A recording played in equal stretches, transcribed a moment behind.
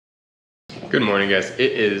Good morning, guys.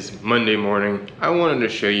 It is Monday morning. I wanted to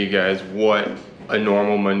show you guys what a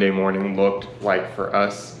normal Monday morning looked like for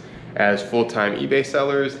us as full-time eBay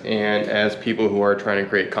sellers and as people who are trying to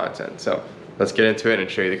create content. So let's get into it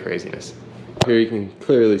and show you the craziness. Here you can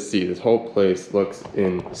clearly see this whole place looks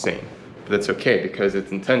insane, but that's okay because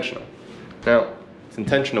it's intentional. Now, it's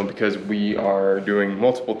intentional because we are doing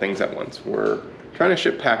multiple things at once. We're trying to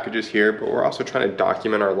ship packages here, but we're also trying to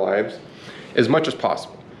document our lives as much as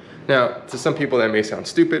possible. Now, to some people that may sound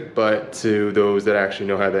stupid, but to those that actually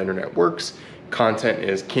know how the internet works, content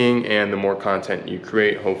is king, and the more content you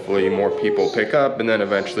create, hopefully more people pick up and then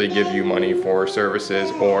eventually give you money for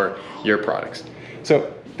services or your products.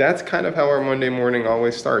 So that's kind of how our Monday morning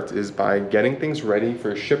always starts, is by getting things ready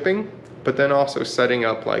for shipping, but then also setting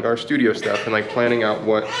up like our studio stuff and like planning out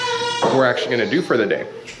what we're actually gonna do for the day.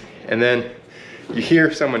 And then you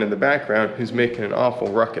hear someone in the background who's making an awful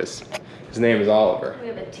ruckus. His name is Oliver. We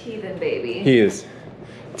have a teething baby. He is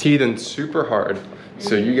teething super hard.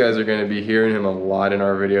 So you guys are going to be hearing him a lot in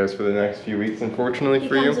our videos for the next few weeks, unfortunately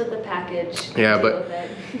for you. He comes with the package. Yeah, but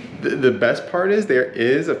the best part is there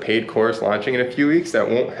is a paid course launching in a few weeks that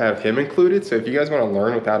won't have him included. So if you guys want to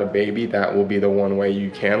learn without a baby, that will be the one way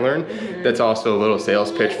you can learn. That's also a little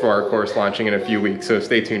sales pitch for our course launching in a few weeks. So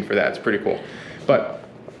stay tuned for that. It's pretty cool. But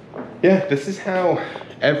yeah, this is how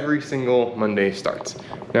every single Monday starts.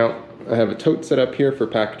 Now, I have a tote set up here for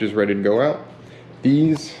packages ready to go out.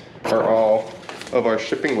 These are all of our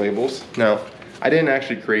shipping labels. Now, I didn't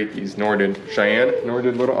actually create these, nor did Cheyenne, nor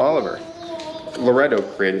did little Oliver. Loretto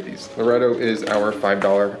created these. Loretto is our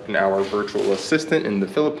 $5 an hour virtual assistant in the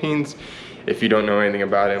Philippines. If you don't know anything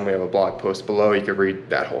about him, we have a blog post below. You can read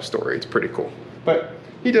that whole story. It's pretty cool. But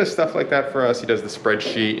he does stuff like that for us. He does the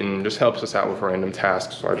spreadsheet and just helps us out with random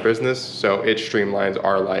tasks for our business. So it streamlines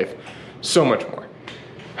our life so much more.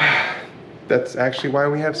 That's actually why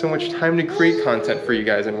we have so much time to create content for you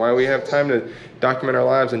guys, and why we have time to document our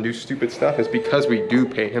lives and do stupid stuff is because we do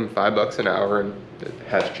pay him $5 an hour, and it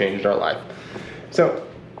has changed our life. So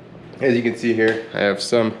as you can see here, I have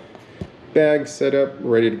some bags set up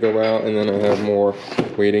ready to go out, and then I have more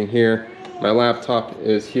waiting here. My laptop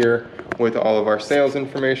is here with all of our sales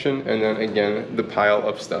information, and then again, the pile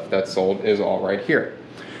of stuff that's sold is all right here.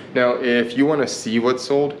 Now, if you want to see what's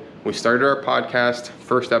sold, we started our podcast.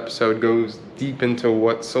 First episode goes deep into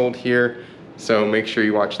what's sold here, so make sure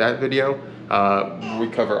you watch that video. We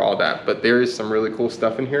cover all that, but there is some really cool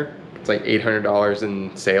stuff in here. It's like $800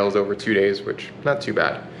 in sales over 2 days, which not too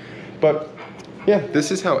bad. But yeah,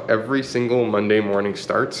 this is how every single Monday morning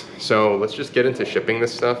starts. So let's just get into shipping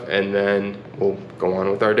this stuff, and then we'll go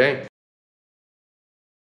on with our day.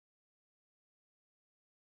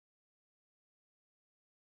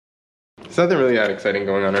 There's nothing really that exciting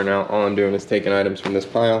going on right now. All I'm doing is taking items from this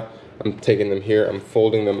pile. I'm taking them here, I'm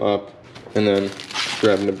folding them up, and then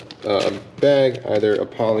grabbing a bag, either a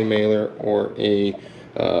poly mailer or a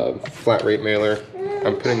flat rate mailer.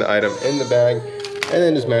 I'm putting the item in the bag, and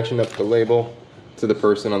then just matching up the label to the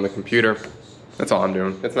person on the computer. That's all I'm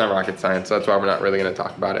doing. It's not rocket science, so that's why we're not really gonna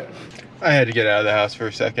talk about it. I had to get out of the house for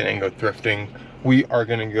a second and go thrifting. We are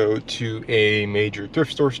gonna go to a major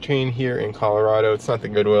thrift stores chain here in Colorado. It's not the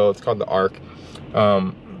Goodwill, it's called the Arc.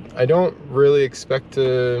 I don't really expect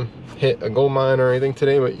to hit a gold mine or anything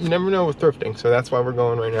today, but you never know with thrifting, so that's why we're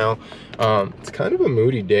going right now. It's kind of a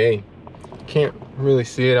moody day. Can't really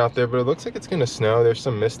see it out there, but it looks like it's gonna snow. There's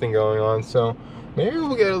some misting going on, so maybe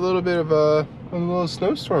we'll get a little bit of a little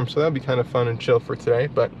snowstorm, so that'll be kind of fun and chill for today.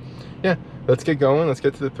 But yeah, let's get going. Let's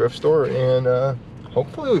get to the thrift store, and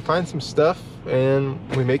hopefully we find some stuff and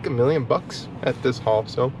we make $1 million at this haul.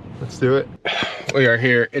 So let's do it. We are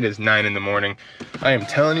here. It is 9 in the morning. I am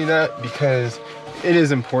telling you that because it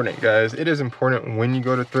is important, guys. It is important when you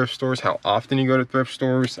go to thrift stores, how often you go to thrift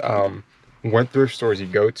stores, what thrift stores you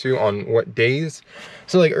go to on what days.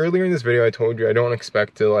 So like earlier in this video, I told you I don't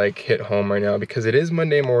expect to like hit home right now because it is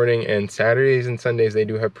Monday morning, and Saturdays and Sundays they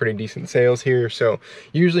do have pretty decent sales here. So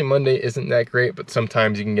usually Monday isn't that great, but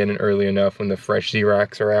sometimes you can get in early enough when the fresh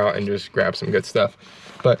Z-Racks are out and just grab some good stuff.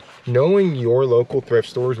 But knowing your local thrift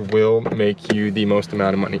stores will make you the most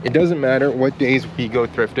amount of money. It doesn't matter what days we go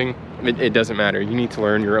thrifting. It doesn't matter. You need to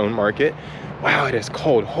learn your own market. Wow, it is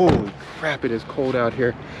cold. Holy crap, it is cold out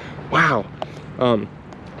here. Wow.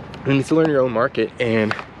 You need to learn your own market,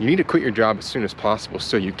 and you need to quit your job as soon as possible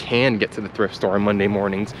so you can get to the thrift store on Monday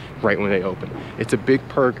mornings right when they open. It's a big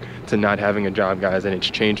perk to not having a job, guys, and it's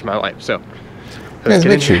changed my life. So guys,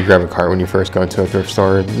 make sure you grab a cart when you first go into a thrift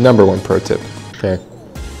store. #1 pro tip. Okay,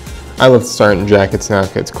 I love to start in jackets now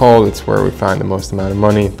because it's cold. It's where we find the most amount of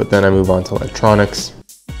money, but then I move on to electronics.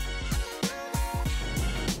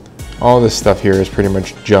 All this stuff here is pretty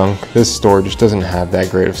much junk. This store just doesn't have that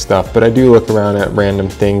great of stuff, but I do look around at random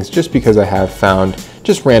things just because I have found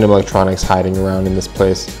just random electronics hiding around in this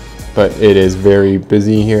place. But it is very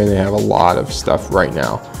busy here and they have a lot of stuff right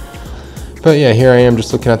now. But yeah, here I am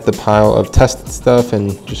just looking at the pile of tested stuff,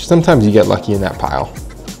 and just sometimes you get lucky in that pile.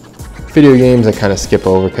 Video games I kind of skip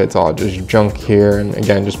over because it's all just junk here, and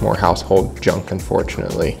again, just more household junk,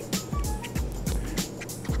 unfortunately.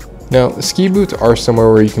 Now, the ski boots are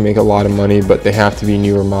somewhere where you can make a lot of money, but they have to be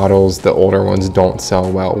newer models. The older ones don't sell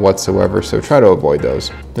well whatsoever, so try to avoid those.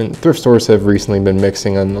 And thrift stores have recently been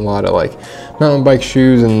mixing on a lot of like mountain bike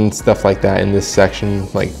shoes and stuff like that in this section,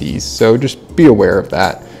 like these. So just be aware of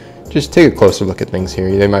that. Just take a closer look at things here.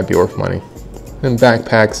 They might be worth money. And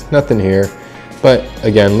backpacks, nothing here. But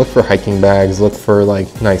again, look for hiking bags, look for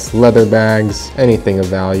like nice leather bags, anything of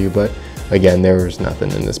value. But again, there was nothing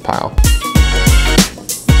in this pile.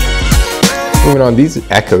 Moving on, these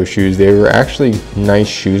Echo shoes, they were actually nice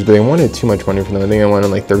shoes, but they wanted too much money for them. I think I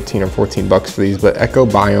wanted like 13 or 14 bucks for these, but Echo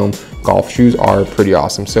Biome golf shoes are pretty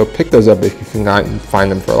awesome. So pick those up if you can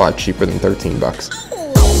find them for a lot cheaper than 13 bucks.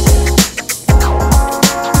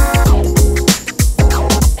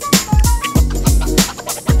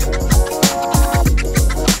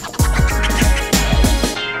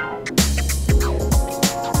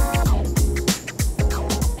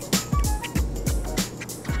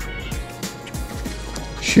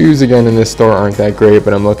 Shoes again in this store aren't that great,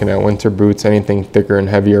 but I'm looking at winter boots, anything thicker and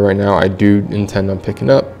heavier right now I do intend on picking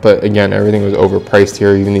up, but again, everything was overpriced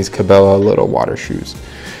here, even these Cabela little water shoes.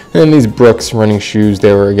 And these Brooks running shoes,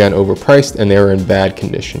 they were again overpriced and they were in bad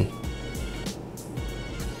condition.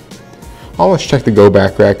 Always check the go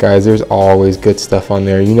back rack, guys. There's always good stuff on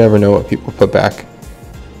there. You never know what people put back.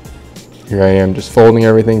 Here I am just folding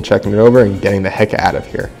everything, checking it over and getting the heck out of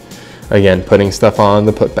here. Again, putting stuff on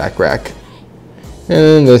the put back rack.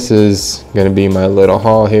 And this is gonna be my little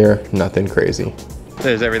haul here, nothing crazy.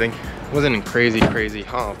 There's everything. It wasn't a crazy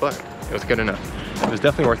haul, but it was good enough. It was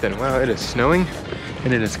definitely worth it. Wow, it is snowing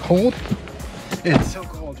and it is cold. It's so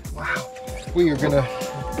cold, wow. We are gonna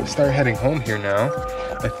start heading home here now,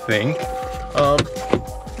 I think.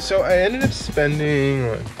 So I ended up spending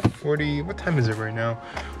what, 40, what time is it right now?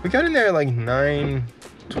 We got in there at like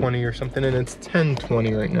 9:20 or something, and it's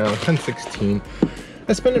 10:20 right now, 10:16.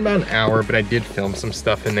 I spent about an hour, but I did film some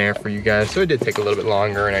stuff in there for you guys, so it did take a little bit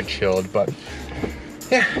longer and I chilled, but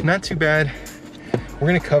yeah, not too bad. We're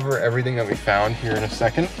gonna cover everything that we found here in a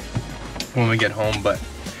second when we get home, but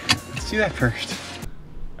let's do that first.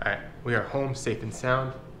 All right, we are home safe and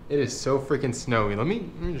sound. It is so freaking snowy. Let me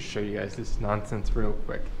just show you guys this nonsense real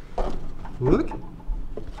quick. Look,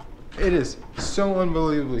 it is so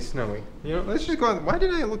unbelievably snowy. You know, let's just go out. Why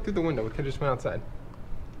did I look through the window? We could just went outside.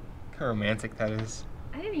 Look how romantic that is.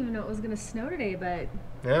 I didn't even know it was gonna snow today, but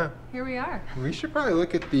yeah, here we are. We should probably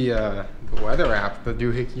look at the weather app, the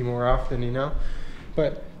doohickey, more often, you know.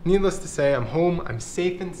 But needless to say, I'm home, I'm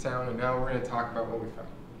safe and sound, and now we're gonna talk about what we found.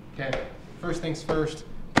 Okay, first things first,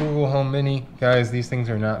 Google Home Mini. Guys, these things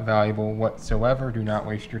are not valuable whatsoever. Do not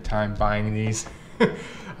waste your time buying these.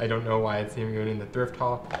 I don't know why it's even in the thrift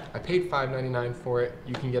haul. I paid $5.99 for it.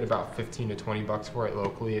 You can get about 15 to 20 bucks for it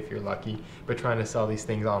locally if you're lucky, but trying to sell these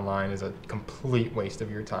things online is a complete waste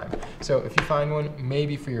of your time. So if you find one,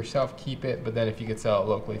 maybe for yourself, keep it, but then if you could sell it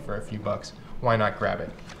locally for a few bucks, why not grab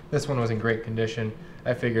it? This one was in great condition.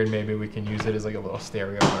 I figured maybe we can use it as like a little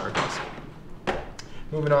stereo on our desk.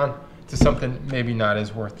 Moving on to something maybe not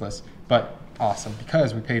as worthless, but awesome,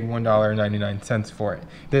 because we paid $1.99 for it.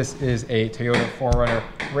 This is a Toyota 4Runner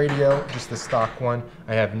radio, just the stock one.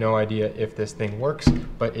 I have no idea if this thing works,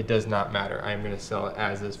 but it does not matter. I am gonna sell it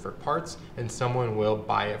as is for parts, and someone will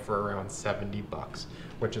buy it for around 70 bucks,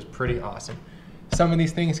 which is pretty awesome. Some of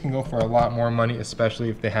these things can go for a lot more money, especially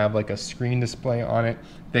if they have like a screen display on it.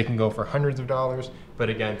 They can go for hundreds of dollars, but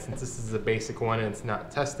again, since this is a basic one and it's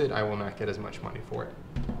not tested, I will not get as much money for it.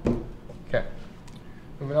 Okay,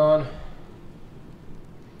 moving on.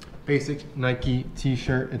 Basic Nike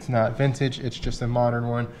t-shirt. It's not vintage, it's just a modern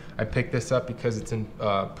one. I picked this up because it's in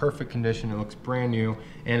perfect condition. It looks brand new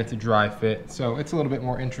and it's a dry fit, so it's a little bit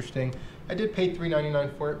more interesting. I did pay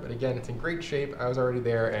 $3.99 for it, but again, it's in great shape. I was already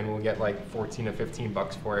there and we'll get like 14 to 15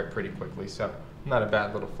 bucks for it pretty quickly, so not a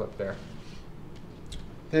bad little flip there.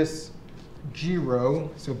 This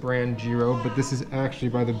Giro, so brand Giro, but this is actually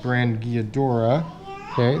by the brand Giadora.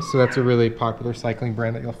 Okay, so that's a really popular cycling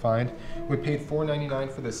brand that you'll find. We paid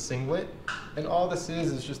 $4.99 for this singlet, and all this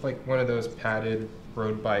is just like one of those padded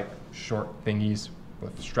road bike short thingies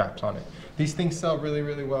with straps on it. These things sell really,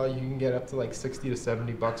 really well. You can get up to like 60 to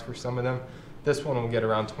 70 bucks for some of them. This one will get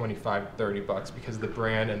around 25 to 30 bucks because of the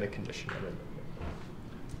brand and the condition of it.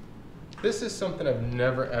 This is something I've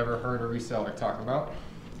never ever heard a reseller talk about.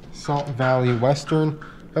 Salt Valley Western.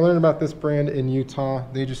 I learned about this brand in Utah.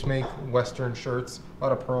 They just make Western shirts, a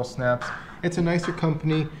lot of pearl snaps. It's a nicer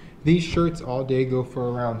company. These shirts all day go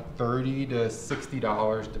for around $30 to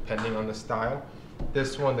 $60 depending on the style.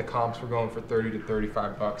 This one, the comps were going for 30 to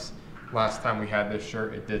 35 bucks. Last time we had this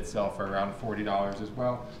shirt, it did sell for around $40 as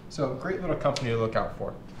well. So great little company to look out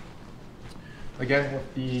for. Again,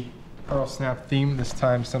 with the pearl snap theme, this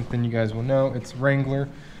time something you guys will know, it's Wrangler.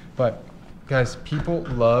 But guys, people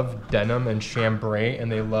love denim and chambray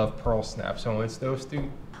and they love pearl snap. So when it's those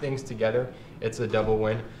two things together, it's a double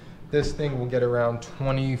win. This thing will get around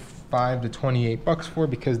 25 to 28 bucks for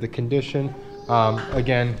because the condition,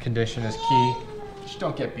 again, condition is key. Just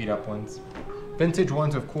don't get beat up ones. Vintage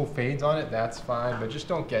ones with cool fades on it, that's fine, but just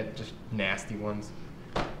don't get just nasty ones.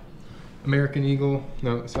 American Eagle,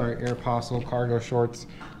 no, sorry, Aeropostale cargo shorts,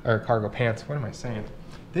 or cargo pants, what am I saying?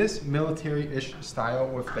 This military-ish style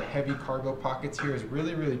with the heavy cargo pockets here is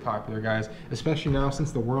really, really popular, guys, especially now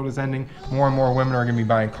since the world is ending. More and more women are gonna be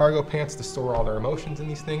buying cargo pants to store all their emotions in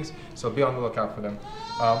these things, so be on the lookout for them.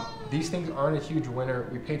 These things aren't a huge winner.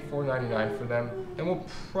 We paid $4.99 for them, and we'll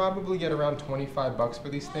probably get around 25 bucks for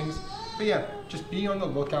these things. But yeah, just be on the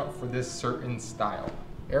lookout for this certain style.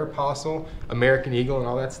 Aeropostale, American Eagle, and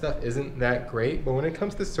all that stuff isn't that great, but when it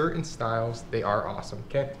comes to certain styles, they are awesome,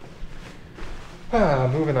 okay?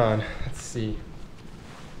 Moving on, let's see.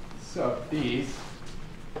 So these,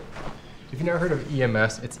 if you've never heard of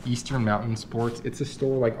EMS, it's Eastern Mountain Sports. It's a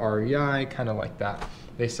store like REI, kind of like that.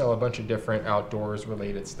 They sell a bunch of different outdoors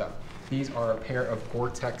related stuff. These are a pair of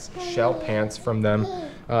Gore-Tex shell pants from them.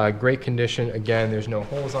 Great condition, again, there's no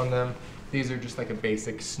holes on them. These are just like a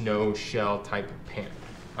basic snow shell type of pant.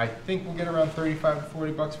 I think we'll get around 35 to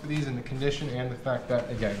 40 bucks for these in the condition and the fact that,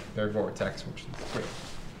 again, they're Gore-Tex, which is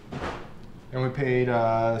great. And we paid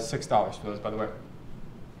 $6 for those, by the way.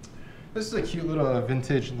 This is a cute little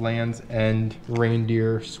vintage Land's End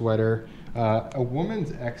reindeer sweater. A woman's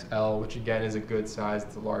XL, which again is a good size,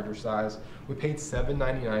 it's a larger size. We paid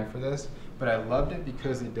 $7.99 for this, but I loved it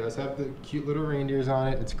because it does have the cute little reindeers on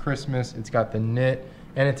it. It's Christmas, it's got the knit,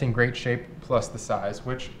 and it's in great shape, plus the size,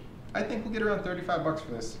 which I think we'll get around 35 bucks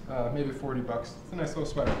for this, maybe 40 bucks. It's a nice little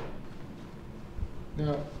sweater.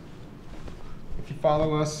 Now, if you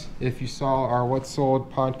follow us, if you saw our What Sold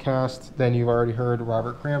podcast, then you've already heard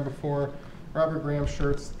Robert Graham before. Robert Graham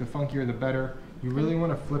shirts, the funkier the better. You really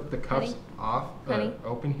want to flip the cuffs off,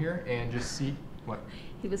 open here, and just see what?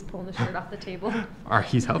 He was pulling the shirt off the table.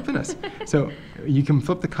 He's helping us. So you can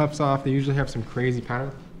flip the cuffs off. They usually have some crazy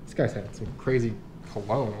pattern. This guy's had some crazy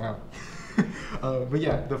cologne, wow. But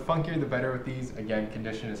yeah, the funkier the better with these. Again,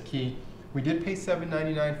 condition is key. We did pay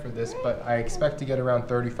 $7.99 for this, but I expect to get around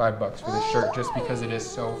 35 bucks for this shirt just because it is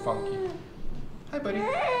so funky. Hi, buddy.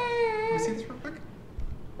 Can we see this real quick?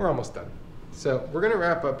 We're almost done. So we're gonna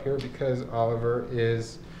wrap up here because Oliver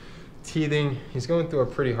is teething. He's going through a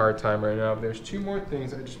pretty hard time right now. There's two more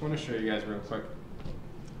things I just want to show you guys real quick.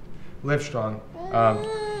 Livestrong.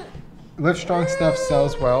 Livestrong stuff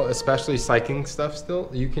sells well, especially cycling stuff still.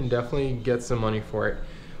 You can definitely get some money for it.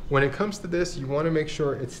 When it comes to this, you want to make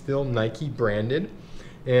sure it's still Nike branded.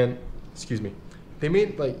 And, excuse me, they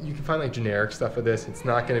made, like, you can find like generic stuff of this. It's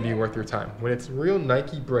not going to be worth your time. When it's real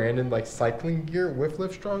Nike branded, like cycling gear with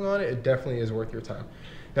Livestrong on it, it definitely is worth your time.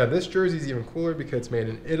 Now this jersey is even cooler because it's made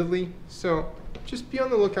in Italy. So just be on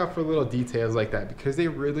the lookout for little details like that because they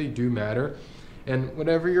really do matter. And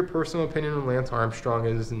whatever your personal opinion on Lance Armstrong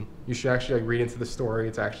is, and you should actually like read into the story,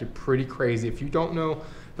 it's actually pretty crazy. If you don't know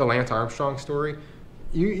the Lance Armstrong story,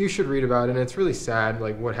 you should read about it, and it's really sad,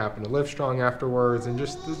 like what happened to Livestrong afterwards, and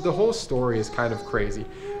just the whole story is kind of crazy.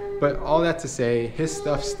 But all that to say, his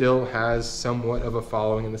stuff still has somewhat of a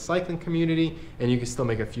following in the cycling community, and you can still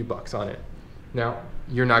make a few bucks on it. Now,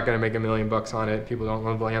 you're not going to make $1 million bucks on it. People don't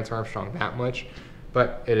love Lance Armstrong that much,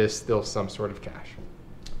 but it is still some sort of cash.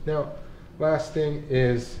 Now, last thing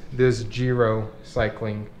is this Giro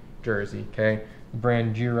cycling jersey, okay?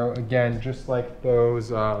 Brand Giro, again, just like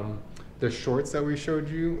those the shorts that we showed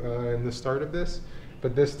you in the start of this,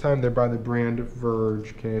 but this time they're by the brand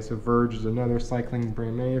Verge, okay? So Verge is another cycling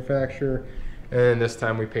brand manufacturer, and this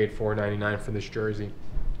time we paid $4.99 for this jersey.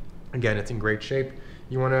 Again, it's in great shape.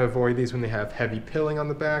 You want to avoid these when they have heavy pilling on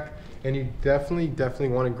the back, and you definitely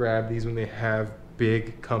want to grab these when they have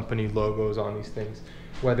big company logos on these things,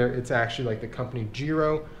 whether it's actually like the company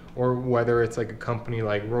Giro or whether it's like a company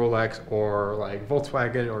like Rolex or like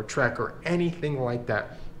Volkswagen or Trek or anything like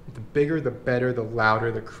that. The bigger, the better, the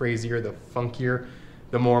louder, the crazier, the funkier,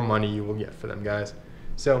 the more money you will get for them, guys.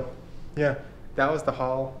 So, yeah, that was the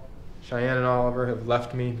haul. Cheyenne and Oliver have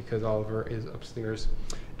left me because Oliver is upstairs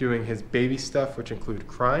doing his baby stuff, which include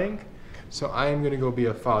crying. So I am gonna go be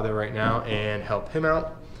a father right now and help him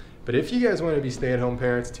out. But if you guys want to be stay-at-home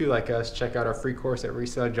parents too, like us, check out our free course at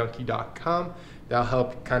reselljunkie.com. That'll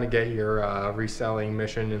help kind of get your reselling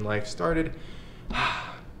mission in life started.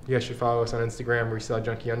 You guys should follow us on Instagram,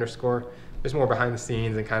 reselljunkie_. There's more behind the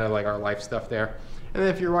scenes and kind of like our life stuff there. And then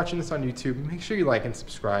if you're watching this on YouTube, make sure you like and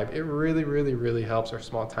subscribe. It really, really, really helps our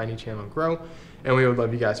small, tiny channel grow, and we would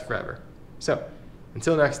love you guys forever. So,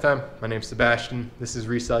 until next time, my name's Sebastian. This is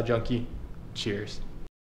Resell Junkie. Cheers.